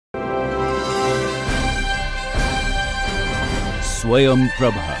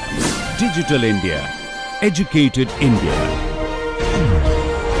SwayamPrabha. Digital India. Educated India.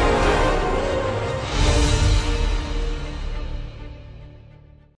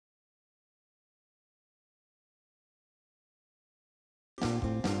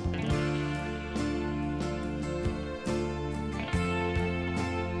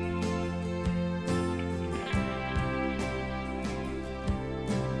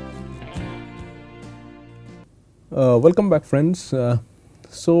 Welcome back, friends.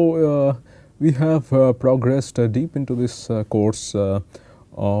 We have progressed deep into this course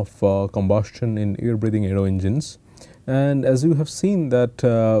of combustion in air breathing aero engines, and as you have seen that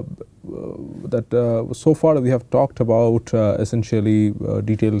so far we have talked about essentially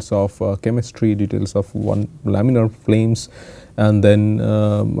details of chemistry, details of laminar flames, and then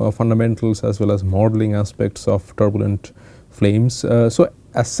fundamentals as well as modeling aspects of turbulent flames. So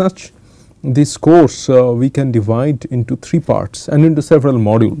as such, this course we can divide into 3 parts and into several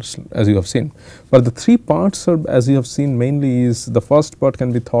modules, as you have seen. But the 3 parts are, as you have seen, mainly is the first part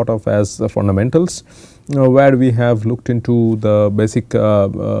can be thought of as the fundamentals, where we have looked into the basic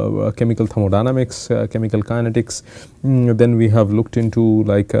chemical thermodynamics, chemical kinetics. Then we have looked into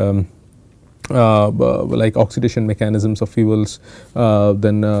like oxidation mechanisms of fuels,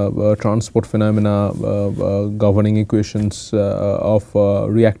 then transport phenomena, governing equations of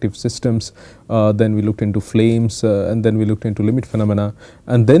reactive systems. Then we looked into flames, and then we looked into limit phenomena,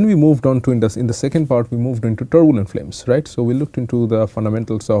 and then we moved on to in the second part we moved into turbulent flames, right. So we looked into the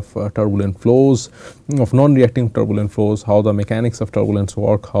fundamentals of turbulent flows, of non-reacting turbulent flows, how the mechanics of turbulence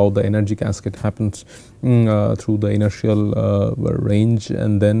work, how the energy cascade happens through the inertial range,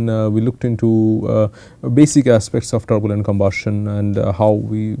 and then we looked into basic aspects of turbulent combustion, and how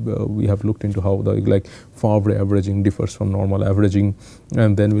we have looked into how the Favre averaging differs from normal averaging,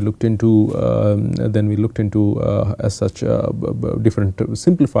 and then we looked into as such different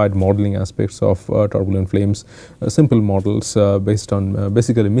simplified modeling aspects of turbulent flames, simple models based on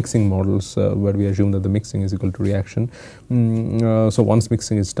basically mixing models, where we assume that the mixing is equal to reaction. So once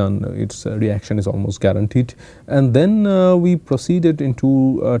mixing is done, its reaction is almost guaranteed, and then we proceeded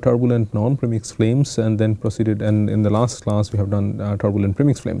into turbulent non-premix flames, and then proceeded, and in the last class we have done turbulent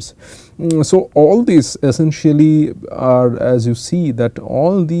premix flames. So all these essentially are, as you see, that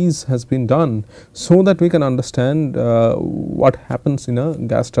all these has been done so that we can understand what happens in a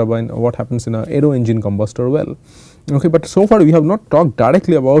gas turbine, or what happens in a aero engine combustor well. Okay, but so far we have not talked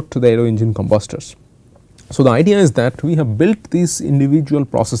directly about the aero engine combustors. So the idea is that we have built these individual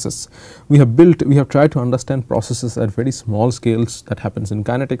processes. We have tried to understand processes at very small scales that happens in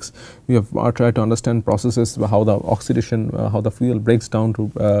kinetics. We have tried to understand processes, how the oxidation, how the fuel breaks down to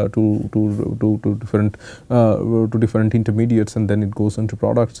different intermediates, and then it goes into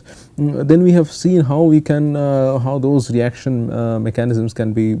products. Then we have seen how we can how those reaction mechanisms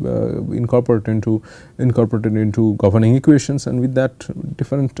can be incorporated into governing equations, and with that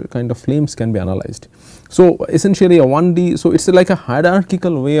different kind of flames can be analyzed. So essentially a 1D, so it's like a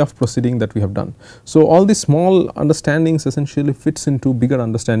hierarchical way of proceeding that we have done. So all these small understandings essentially fits into bigger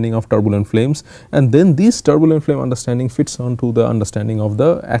understanding of turbulent flames, and then this turbulent flame understanding fits onto the understanding of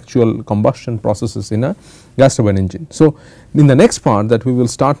the actual combustion processes in a gas turbine engine. So in the next part that we will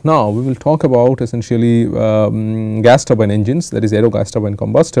start now, we will talk about essentially gas turbine engines, that is aero gas turbine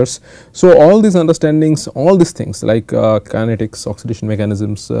combustors. So all these understandings, all these things like kinetics, oxidation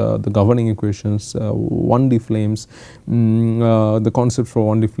mechanisms, the governing equations, 1D flames, the concept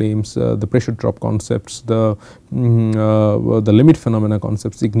for 1D flames, the pressure drop concepts, the limit phenomena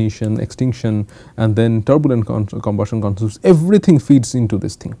concepts, ignition, extinction, and then turbulent combustion concepts, everything feeds into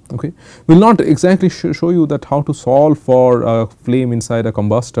this thing. Okay, we will not exactly show you that how to solve for a flame inside a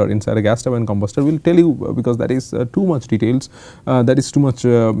combustor, inside a gas turbine combustor. We will tell you because that is too much details, that is too much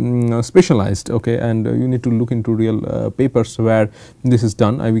specialized. Okay, and you need to look into real papers where this is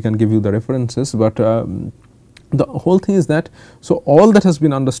done. We can give you the references, but the whole thing is that, so all that has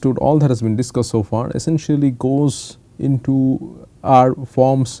been understood, all that has been discussed so far essentially goes into our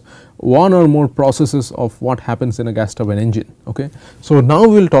forms one or more processes of what happens in a gas turbine engine. Okay. So now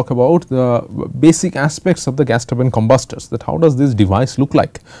we will talk about the basic aspects of the gas turbine combustors, that how does this device look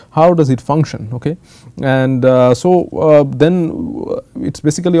like, how does it function. Okay. And then it is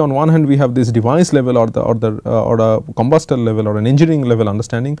basically, on one hand we have this device level or a combustor level or an engineering level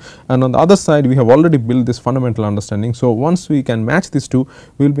understanding, and on the other side we have already built this fundamental understanding. So once we can match these two,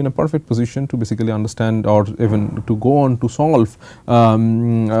 we will be in a perfect position to basically understand, or even to go on to solve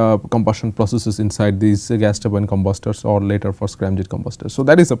combustion processes inside these gas turbine combustors, or later for scramjet combustors. So,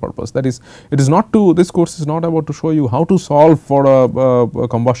 that is the purpose. That is, it is not to, this course is not about to show you how to solve for a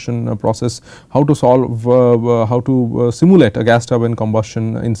combustion process, how to solve how to simulate a gas turbine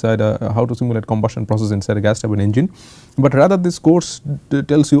combustion inside a, how to simulate combustion process inside a gas turbine engine, but rather this course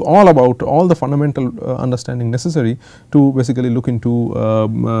tells you all about all the fundamental understanding necessary to basically look into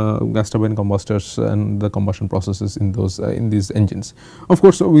gas turbine combustors and the combustion processes in those in these engines. Of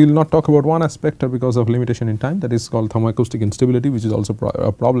course, we will not talk about one aspect because of limitation in time, that is called thermoacoustic instability, which is also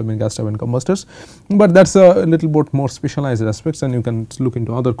a problem in gas turbine combustors, but that is a little bit more specialized aspects, and you can look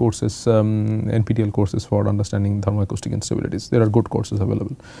into other courses, NPTEL courses, for understanding thermoacoustic instabilities. There are good courses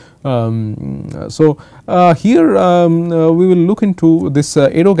available. So, here we will look into this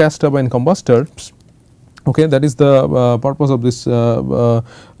Aero gas turbine combustors. Okay, that is the purpose of this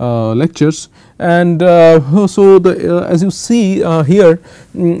lectures, and so the as you see here,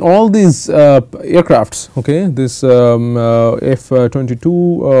 all these aircrafts, okay, this F-22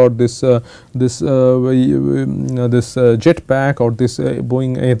 or this jetpack, or this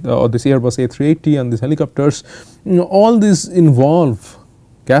Boeing or this Airbus A380 and these helicopters, all these involve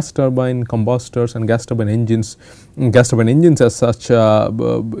gas turbine combustors and gas turbine engines as such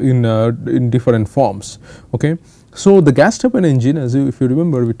in different forms. Okay. So, the gas turbine engine, as you, if you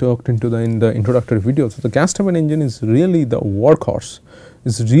remember, we talked into in the introductory video. So, the gas turbine engine is really the workhorse,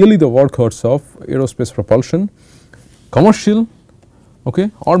 of aerospace propulsion, commercial,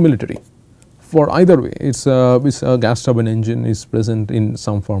 okay, or military. For either way, it's a gas turbine engine is present in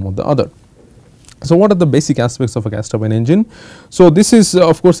some form or the other. So, what are the basic aspects of a gas turbine engine? So, this is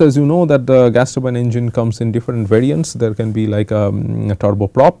of course, as you know, that the gas turbine engine comes in different variants. There can be like a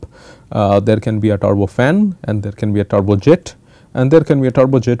turboprop, there can be a turbofan, and there can be a turbojet, and there can be a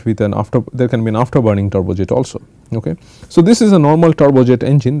turbojet with an afterburning turbojet also. Okay. So, this is a normal turbojet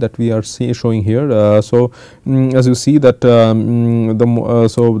engine that we are showing here. As you see that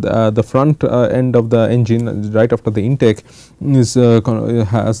the front end of the engine right after the intake is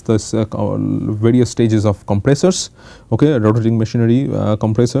has this various stages of compressors, okay, rotating machinery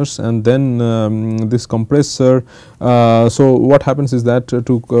compressors, and then this compressor. So, what happens is that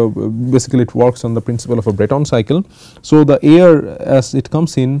basically it works on the principle of a Breton cycle. So, the air as it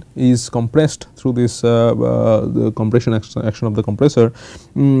comes in is compressed through this the compression action of the compressor,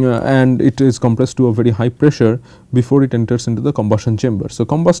 and it is compressed to a very high pressure before it enters into the combustion chamber. So,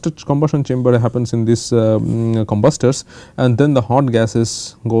 combustion chamber happens in this combustors, and then the hot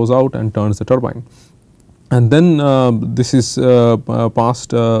gases goes out and turns the turbine. And then this is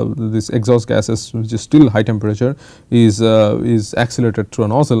past this exhaust gases, which is still high temperature, is accelerated through a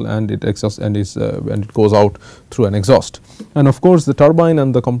nozzle, and it exhausts and it goes out through an exhaust. And of course, the turbine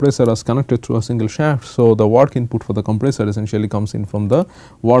and the compressor are connected through a single shaft. So, the work input for the compressor essentially comes in from the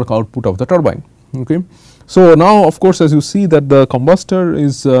work output of the turbine. Okay. So, now of course, as you see that the combustor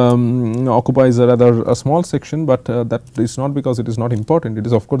is occupies a rather small section, but that is not because it is not important. It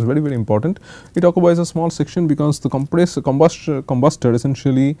is of course very important. It occupies a small section because the combustor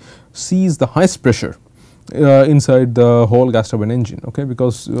essentially sees the highest pressure inside the whole gas turbine engine, okay,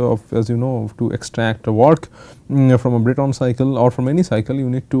 because of, as you know, to extract work from a Breton cycle or from any cycle, you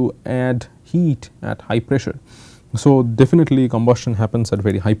need to add heat at high pressure. So, definitely combustion happens at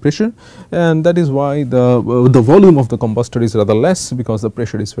very high pressure, and that is why the volume of the combustor is rather less, because the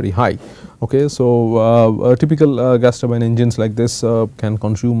pressure is very high. Okay. So, typical gas turbine engines like this can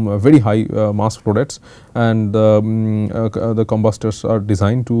consume very high mass flow rates, and the combustors are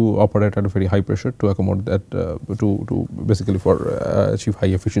designed to operate at a very high pressure to accommodate that to basically for achieve high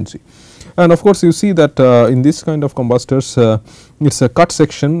efficiency. And of course, you see that in this kind of combustors it is a cut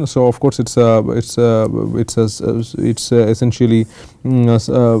section. So, of course, it's essentially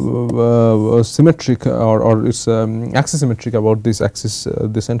symmetric or it's axisymmetric about this axis,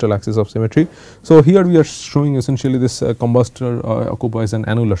 the central axis of symmetry. So, here we are showing essentially this combustor occupies an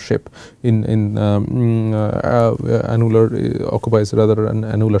annular shape occupies rather an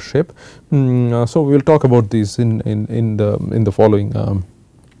annular shape. So, we will talk about this in the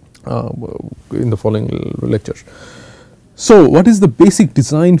following lectures. So, what is the basic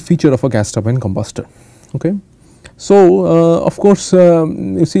design feature of a gas turbine combustor? Okay. So, of course,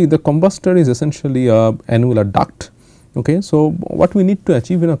 you see the combustor is essentially a annular duct. Okay. So, what we need to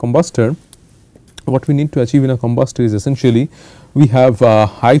achieve in a combustor is essentially we have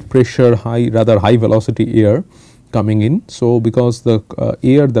high pressure, rather high velocity air coming in. So, because the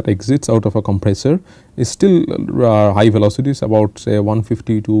air that exits out of a compressor is still high velocities, about say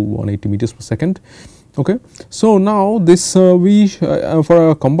 150 to 180 meters per second. Okay. So, now this we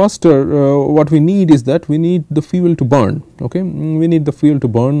for a combustor what we need is that we need the fuel to burn. Okay. We need the fuel to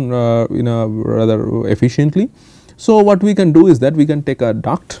burn in a rather efficiently. So, what we can do is that we can take a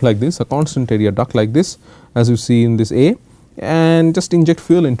duct like this, a constant area duct like this, as you see in this A, and just inject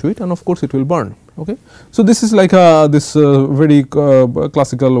fuel into it, and of course, it will burn. Okay. So, this is like this very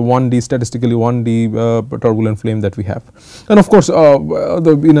classical 1D statistically 1D turbulent flame that we have, and of course,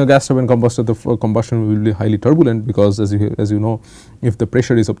 in a gas turbine combustor the combustion will be highly turbulent, because as you know, if the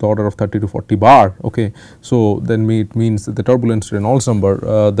pressure is of the order of 30 to 40 bar. Okay. So, then it means that the turbulence Reynolds number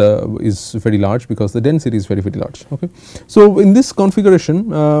is very large, because the density is very large. Okay. So, in this configuration,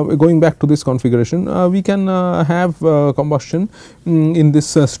 going back to this configuration, we can have combustion in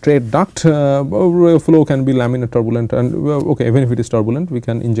this straight duct. Flow can be laminar turbulent, and okay, even if it is turbulent we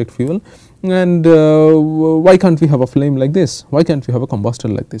can inject fuel, and why can't we have a flame like this, why can't we have a combustor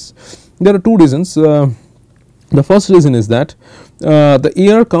like this? There are two reasons. The first reason is that the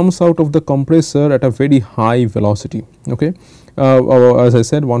air comes out of the compressor at a very high velocity. Okay. As I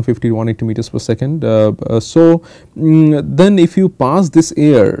said, 150 to 180 meters per second. Then if you pass this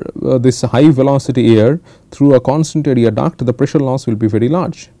air, this high velocity air through a constant area duct, the pressure loss will be very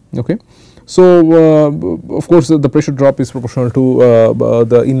large. Okay. So, of course, the pressure drop is proportional to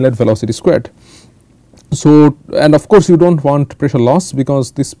the inlet velocity squared. So, and of course, you do not want pressure loss,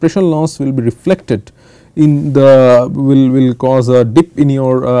 because this pressure loss will be reflected in the will cause a dip in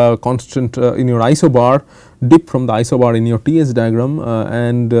your constant in your isobar, dip from the isobar in your TS diagram,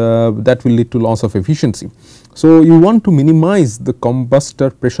 and that will lead to loss of efficiency. So, you want to minimize the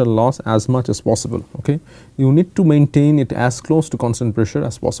combustor pressure loss as much as possible. Okay. You need to maintain it as close to constant pressure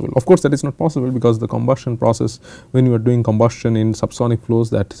as possible. Of course, that is not possible, because the combustion process, when you are doing combustion in subsonic flows,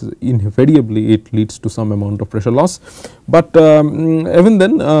 that is invariably it leads to some amount of pressure loss, but even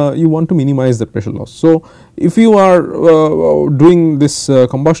then you want to minimize the pressure loss. So, if you are doing this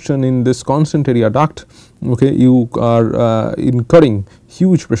combustion in this constant area duct, okay, you are incurring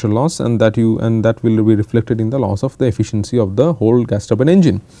huge pressure loss, and that will be reflected in the loss of the efficiency of the whole gas turbine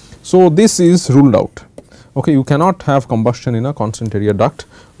engine. So, this is ruled out. Okay, you cannot have combustion in a constant area duct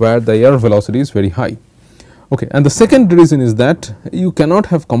where the air velocity is very high. Okay, and the second reason is that you cannot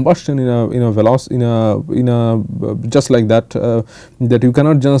have combustion in a just like that, that you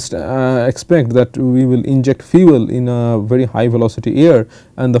cannot just expect that we will inject fuel in a very high velocity air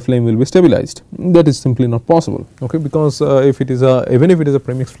and the flame will be stabilized. That is simply not possible. Okay, because if it is even if it is a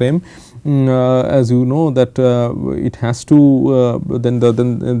premix flame, as you know that it has to then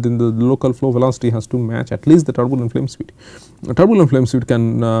the local flow velocity has to match at least the turbulent flame speed. Turbulent flame speed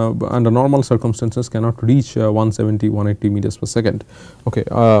can under normal circumstances cannot reach 170 180 meters per second. Okay,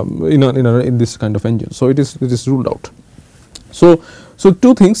 in this kind of engine. So, it is ruled out. So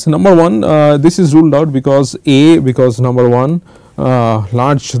two things. Number one, this is ruled out because number one,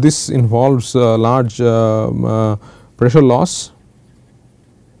 this involves large pressure loss,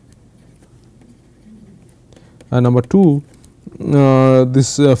 and number two,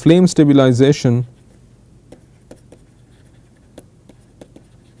 this flame stabilization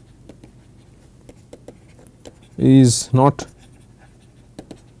is not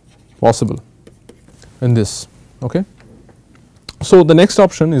possible in this. Okay. So, the next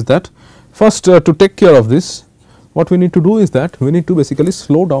option is that first to take care of this, what we need to do is that we need to basically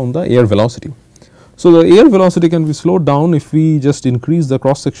slow down the air velocity. So, the air velocity can be slowed down if we just increase the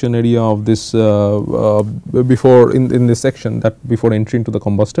cross section area of this before in this section, that before entry into the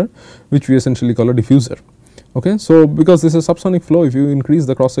combustor, which we essentially call a diffuser. Okay. So, because this is subsonic flow, if you increase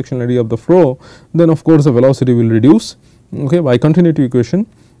the cross sectional area of the flow, then of course, the velocity will reduce. Okay, by continuity equation.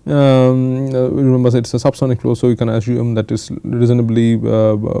 Remember it is a subsonic flow, so you can assume that is reasonably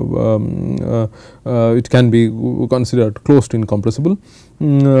it can be considered close to incompressible.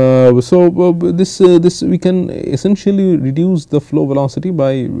 This we can essentially reduce the flow velocity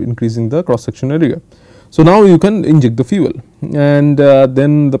by increasing the cross section area. So, now you can inject the fuel, and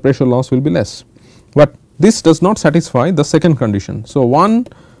then the pressure loss will be less, but this does not satisfy the second condition. So, one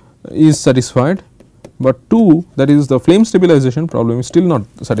is satisfied, but two, that is the flame stabilization problem, is still not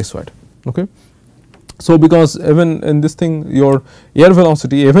satisfied. Okay. So, because even in this thing your air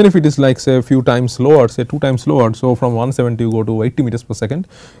velocity, even if it is like say a few times lower, say 2 times lower, so from 170 you go to 80 meters per second,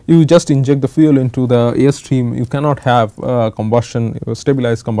 you just inject the fuel into the air stream, you cannot have combustion,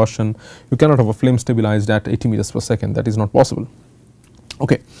 stabilized combustion, you cannot have a flame stabilized at 80 meters per second, that is not possible.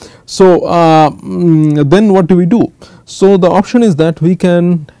 Okay. So, then what do we do? So, the option is that we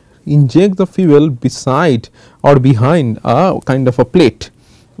can inject the fuel beside or behind a kind of a plate.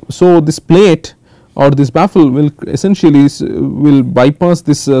 So, this plate or this baffle will essentially will bypass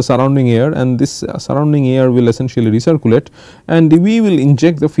this surrounding air, and this surrounding air will essentially recirculate, and we will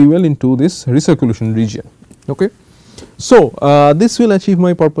inject the fuel into this recirculation region. Okay. So, this will achieve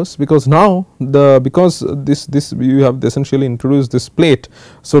my purpose, because now because this you have essentially introduced this plate.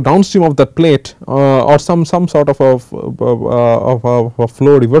 So, downstream of that plate or some sort of a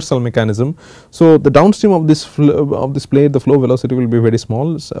flow reversal mechanism. So, the downstream of this plate, the flow velocity will be very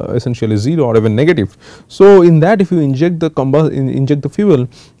small, essentially 0 or even negative. So, in that, if you inject the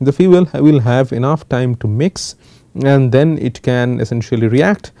fuel will have enough time to mix, and then it can essentially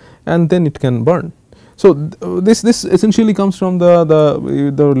react, and then it can burn. So, this essentially comes from the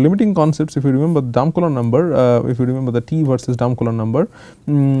limiting concepts. If you remember the Damkohler number, if you remember the T versus Damkohler number,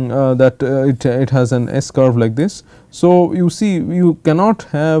 that it has an S curve like this. So, you see you cannot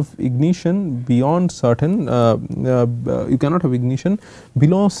have ignition beyond certain you cannot have ignition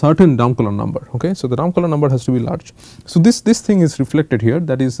below certain Damkohler number. Okay. So, the Damkohler number has to be large. So, this thing is reflected here,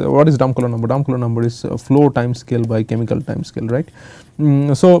 that is what is Damkohler number? Damkohler number is flow time scale by chemical time scale, right.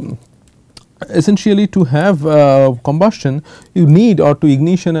 So, essentially to have combustion you need, or to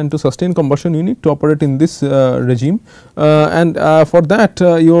ignition and to sustain combustion you need to operate in this regime, and for that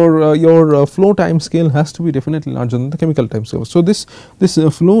your flow time scale has to be definitely larger than the chemical time scale. So, this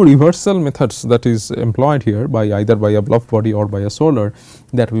flow reversal methods that is employed here by either by a bluff body or by a solar,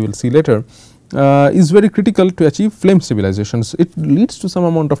 that we will see later, is very critical to achieve flame stabilizations. It leads to some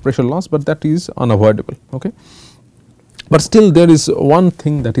amount of pressure loss, but that is unavoidable. Okay. But still there is one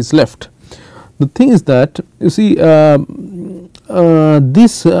thing that is left. The thing is that you see this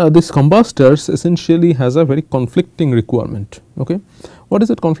combustors essentially has a very conflicting requirement. Okay. What is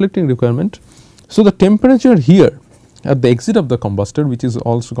that conflicting requirement? So, the temperature here at the exit of the combustor, which is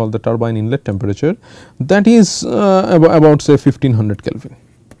also called the turbine inlet temperature, that is about say 1500 Kelvin.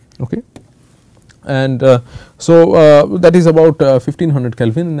 Okay. And so, that is about 1500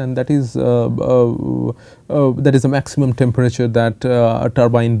 Kelvin, and that is the maximum temperature that a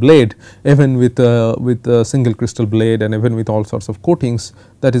turbine blade, even with a single crystal blade and even with all sorts of coatings,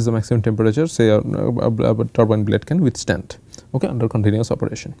 that is the maximum temperature say a turbine blade can withstand, okay, under continuous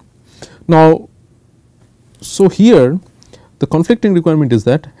operation. Now, so here the conflicting requirement is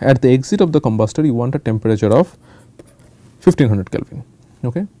that at the exit of the combustor you want a temperature of 1500 Kelvin.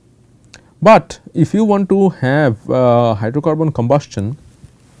 Okay. But if you want to have hydrocarbon combustion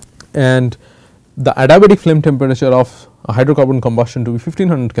and the adiabatic flame temperature of a hydrocarbon combustion to be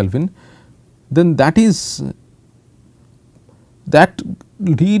 1500 Kelvin, then that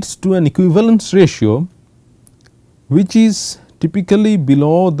leads to an equivalence ratio which is typically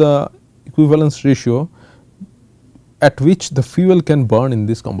below the equivalence ratio at which the fuel can burn in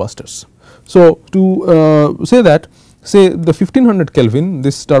these combustors. So, to say that, say the 1500 Kelvin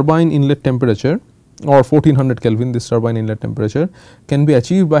this turbine inlet temperature, or 1400 Kelvin this turbine inlet temperature can be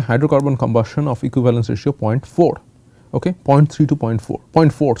achieved by hydrocarbon combustion of equivalence ratio 0.4, okay, 0.3 to 0.4,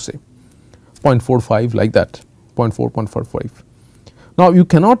 0.4 say, 0.45 like that, 0.4, 0.45. Now, you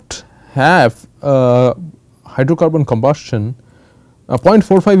cannot have hydrocarbon combustion,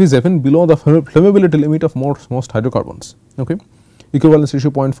 0.45 is even below the flammability limit of most hydrocarbons. Okay. Equivalence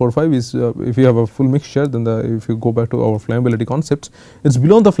ratio 0.45 is if you have a full mixture, then if you go back to our flammability concepts, it is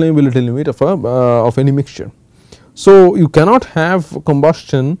below the flammability limit of any mixture. So, you cannot have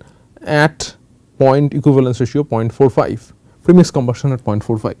combustion at equivalence ratio 0.45, premix combustion at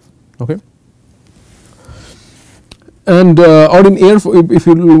 0.45. Okay. And or in air, if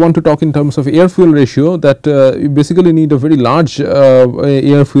you want to talk in terms of air fuel ratio, that you basically need a very large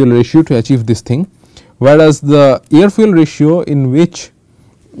air fuel ratio to achieve this thing. Whereas, the air fuel ratio in which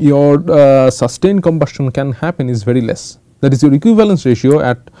your sustained combustion can happen is very less. That is, your equivalence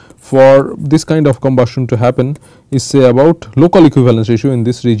ratio for this kind of combustion to happen is say about local equivalence ratio in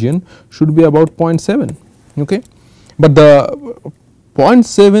this region should be about 0.7. Okay. But the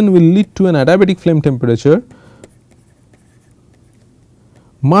 0.7 will lead to an adiabatic flame temperature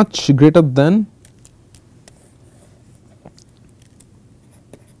much greater than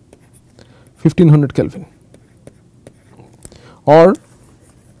 1500 Kelvin, or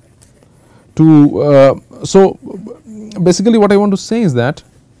to so basically what I want to say is that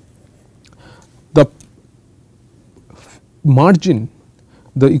the margin,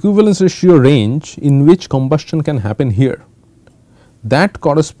 the equivalence ratio range in which combustion can happen here, that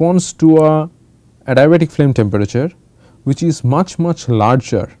corresponds to a adiabatic flame temperature which is much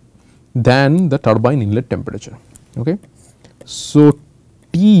larger than the turbine inlet temperature. Okay. So,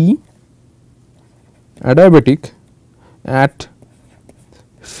 T adiabatic at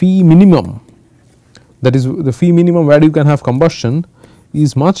phi minimum, that is the phi minimum where you can have combustion,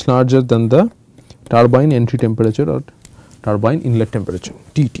 is much larger than the turbine entry temperature or turbine inlet temperature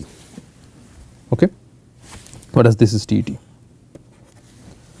TT. Okay. Whereas this is TT.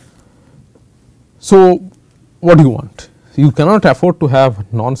 So, what do you want? You cannot afford to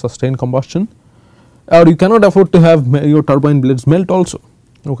have non-sustained combustion, or you cannot afford to have your turbine blades melt also.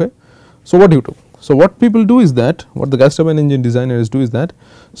 Okay. So, what do you do? So, what people do is that, what the gas turbine engine designers do is that,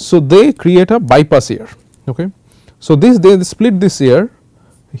 so they create a bypass air. Okay. So, this they split this air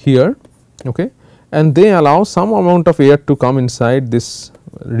here, okay, and they allow some amount of air to come inside this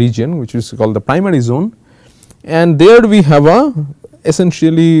region, which is called the primary zone, and there we have a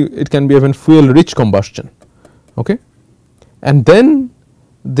essentially it can be even fuel rich combustion. Okay. And then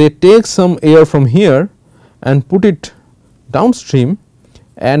they take some air from here and put it downstream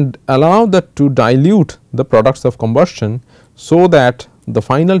and allow that to dilute the products of combustion, so that the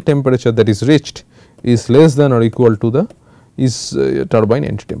final temperature that is reached is less than or equal to the turbine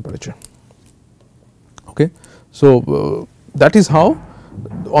entry temperature. Okay. So, that is how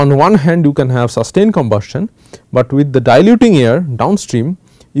on one hand you can have sustained combustion, but with the diluting air downstream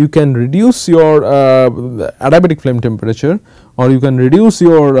you can reduce your adiabatic flame temperature, or you can reduce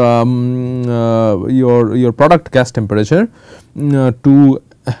your product gas temperature to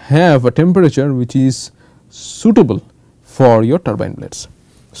have a temperature which is suitable for your turbine blades.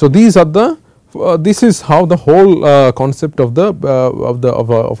 So, these are the this is how the whole concept of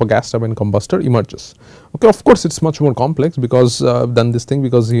a gas turbine combustor emerges. Okay, of course, it is much more complex because than this thing,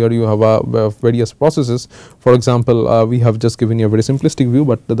 because here you have various processes. For example, we have just given you a very simplistic view,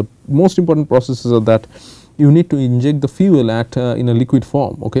 but the most important processes are that you need to inject the fuel at in a liquid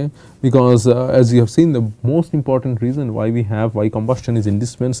form. Okay, because as you have seen, the most important reason why combustion is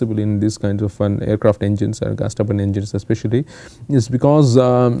indispensable in this kind of aircraft engines or gas turbine engines especially is because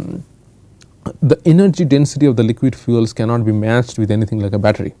the energy density of the liquid fuels cannot be matched with anything like a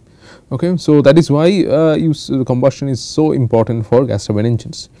battery. Okay. So, that is why combustion is so important for gas turbine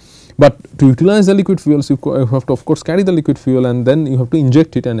engines. But to utilize the liquid fuels, you have to of course carry the liquid fuel, and then you have to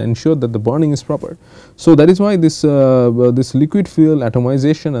inject it and ensure that the burning is proper. So, that is why this liquid fuel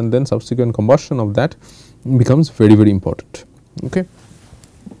atomization and then subsequent combustion of that becomes very, very important. Okay.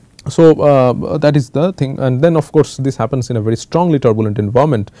 So, that is the thing, and then of course, this happens in a very strongly turbulent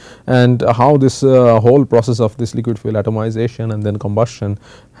environment, and how this whole process of this liquid fuel atomization and then combustion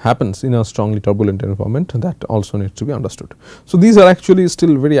happens in a strongly turbulent environment, that also needs to be understood. So, these are actually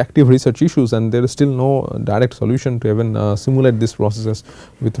still very active research issues, and there is still no direct solution to even simulate these processes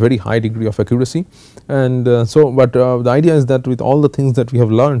with very high degree of accuracy. And but the idea is that with all the things that we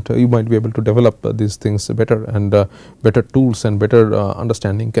have learned, you might be able to develop these things better, and better tools and better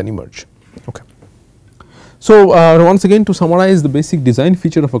understanding can emerge. Okay. So, once again, to summarize the basic design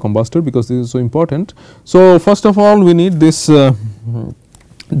feature of a combustor, because this is so important. So, first of all, we need this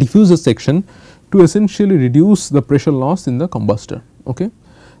diffuser section to essentially reduce the pressure loss in the combustor. Okay.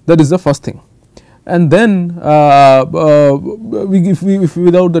 That is the first thing. And then if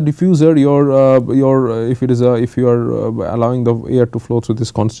without the diffuser, if you are allowing the air to flow through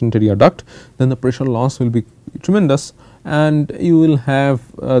this constant area duct, then the pressure loss will be tremendous, and you will have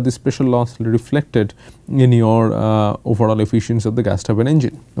this pressure loss reflected in your overall efficiency of the gas turbine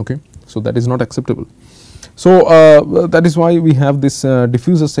engine. Okay. So, that is not acceptable. So, that is why we have this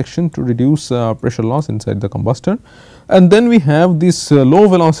diffuser section to reduce pressure loss inside the combustor, and then we have this low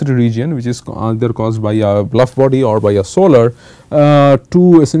velocity region, which is either caused by a bluff body or by a solar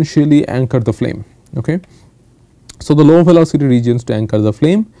to essentially anchor the flame. Okay. So, the low velocity regions to anchor the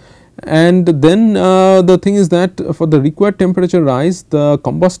flame, and then the thing is that for the required temperature rise, the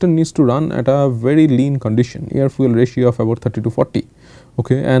combustion needs to run at a very lean condition, air fuel ratio of about 30 to 40.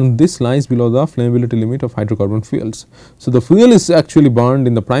 Okay, and this lies below the flammability limit of hydrocarbon fuels. So, the fuel is actually burned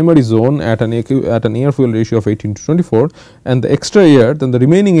in the primary zone at an air fuel ratio of 18 to 24, and the extra air, then the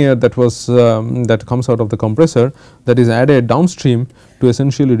remaining air that was that comes out of the compressor, that is added downstream to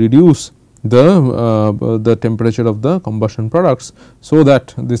essentially reduce the temperature of the combustion products, so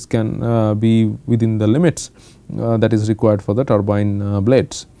that this can be within the limits that is required for the turbine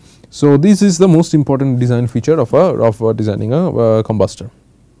blades. So, this is the most important design feature of designing a combustor.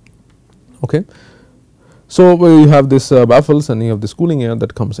 Okay. So, you have this baffles and you have this cooling air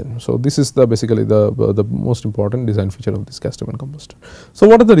that comes in. So, this is basically the most important design feature of this gas turbine combustor. So,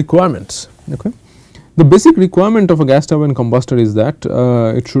 what are the requirements? Okay. The basic requirement of a gas turbine combustor is that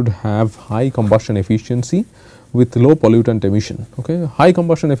it should have high combustion efficiency, with low pollutant emission. Okay. High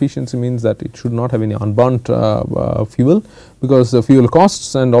combustion efficiency means that it should not have any unburnt fuel, because the fuel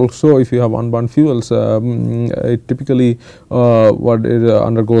costs, and also if you have unburnt fuels, it typically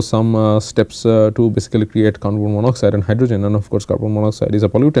undergoes some steps to basically create carbon monoxide and hydrogen, and of course carbon monoxide is a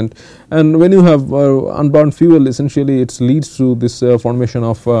pollutant. And when you have unburnt fuel, essentially it leads to this formation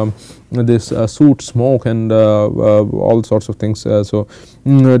of this soot, smoke, and all sorts of things. So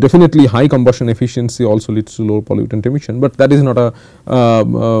definitely high combustion efficiency also leads to low pollutant emission, but that is not a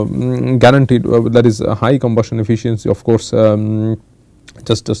guaranteed, that is a high combustion efficiency, of course,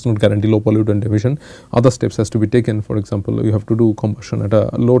 just does not guarantee low pollutant emission. Other steps has to be taken. For example, you have to do combustion at a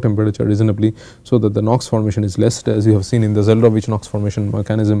low temperature reasonably, so that the NOx formation is less, as you have seen in the Zeldovich NOx formation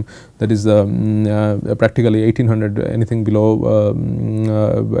mechanism, that is practically 1800, anything below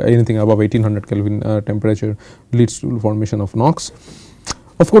anything above 1800 Kelvin temperature leads to formation of NOx.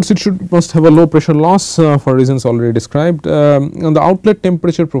 Of course, it must have a low pressure loss for reasons already described, and the outlet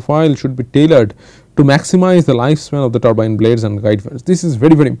temperature profile should be tailored to maximize the lifespan of the turbine blades and guide wires. This is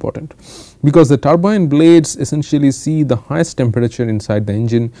very important, because the turbine blades essentially see the highest temperature inside the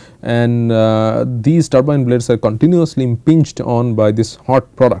engine, and these turbine blades are continuously impinged on by these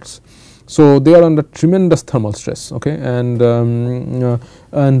hot products. So they are under tremendous thermal stress, okay, and they are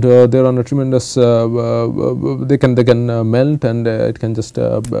under tremendous, they can melt, and it can just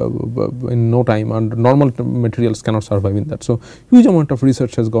in no time, and normal materials cannot survive in that. So huge amount of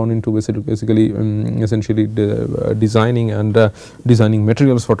research has gone into basically essentially designing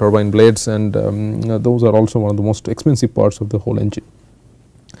materials for turbine blades, and those are also one of the most expensive parts of the whole engine.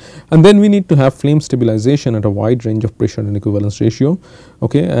 And then we need to have flame stabilization at a wide range of pressure and equivalence ratio,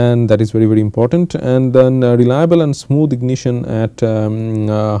 okay, and that is very important. And then reliable and smooth ignition at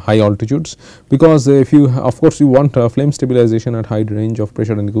high altitudes, because if you, of course, you want flame stabilization at high range of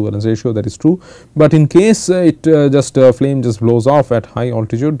pressure and equivalence ratio, that is true, but in case it flame just blows off at high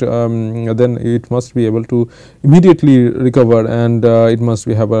altitude, then it must be able to immediately recover, and it must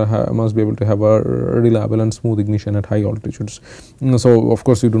be able to have a reliable and smooth ignition at high altitudes. So of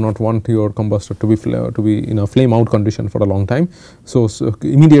course you do not want your combustor to be in a flame out condition for a long time. So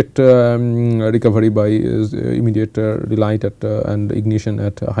immediate recovery by immediate relight at and ignition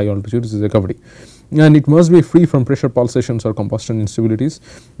at high altitudes is recovery, and it must be free from pressure pulsations or combustion instabilities.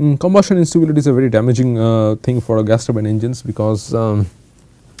 Combustion instability is a very damaging thing for gas turbine engines, because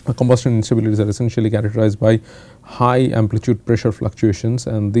combustion instabilities are essentially characterized by high amplitude pressure fluctuations,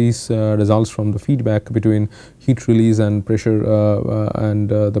 and these results from the feedback between heat release and pressure and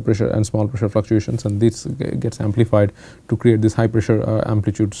the pressure and small pressure fluctuations, and this gets amplified to create this high pressure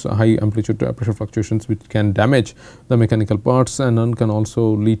high amplitude pressure fluctuations, which can damage the mechanical parts and can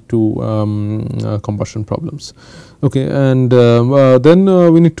also lead to combustion problems. Okay, and then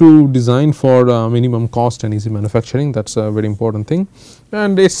we need to design for minimum cost and easy manufacturing. That's a very important thing,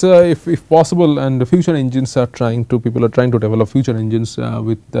 and it's if possible, and the future engines are people are trying to develop future engines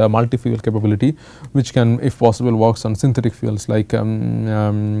with multi-fuel capability, which can, if possible, works on synthetic fuels like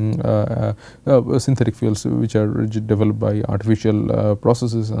synthetic fuels which are developed by artificial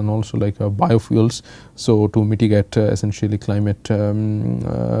processes, and also like biofuels, so to mitigate essentially climate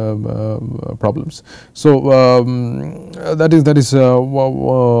problems. So that is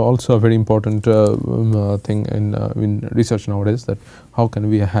also a very important thing in research nowadays, that how can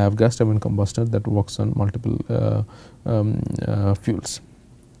we have gas turbine combustor that works on multiple fuels.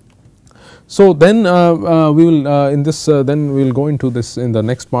 So then we will in this then we will go into this in the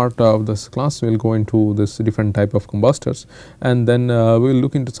next part of this class. We will go into this different type of combustors, and then we will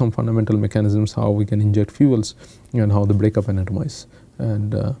look into some fundamental mechanisms, how we can inject fuels and how they break up and atomize,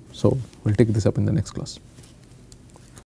 and so we will take this up in the next class.